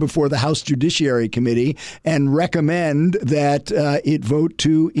testify before the House Judiciary Committee and recommend that it vote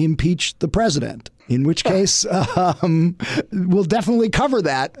to impeach the president. In which case, we'll definitely cover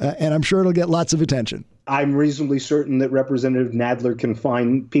that, and I'm sure it'll get lots of attention. I'm reasonably certain that Representative Nadler can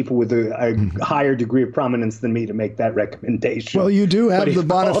find people with a higher degree of prominence than me to make that recommendation. Well, you do have the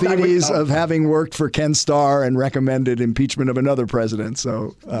bona fides of having worked for Ken Starr and recommended impeachment of another president.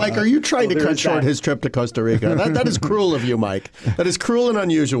 So, Mike, are you trying to cut short his trip to Costa Rica? That is cruel of you, Mike. That is cruel and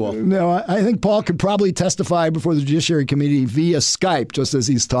unusual. No, I think Paul could probably testify before the Judiciary Committee via Skype, just as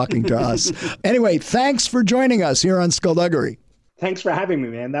he's talking to us. Anyway, thanks for joining us here on Skullduggery. Thanks for having me,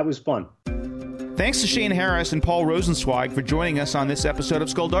 man. That was fun. Thanks to Shane Harris and Paul Rosenzweig for joining us on this episode of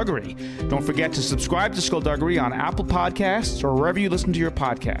Skullduggery. Don't forget to subscribe to Skullduggery on Apple Podcasts or wherever you listen to your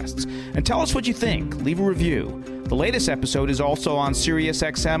podcasts. And tell us what you think. Leave a review. The latest episode is also on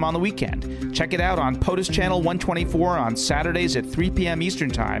SiriusXM on the weekend. Check it out on POTUS Channel 124 on Saturdays at 3 p.m.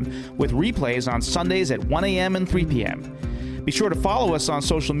 Eastern Time, with replays on Sundays at 1 a.m. and 3 p.m. Be sure to follow us on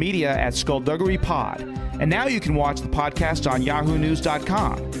social media at Skullduggery Pod. And now you can watch the podcast on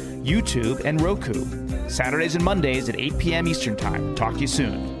yahoonews.com, YouTube, and Roku. Saturdays and Mondays at 8 p.m. Eastern Time. Talk to you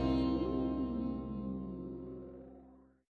soon.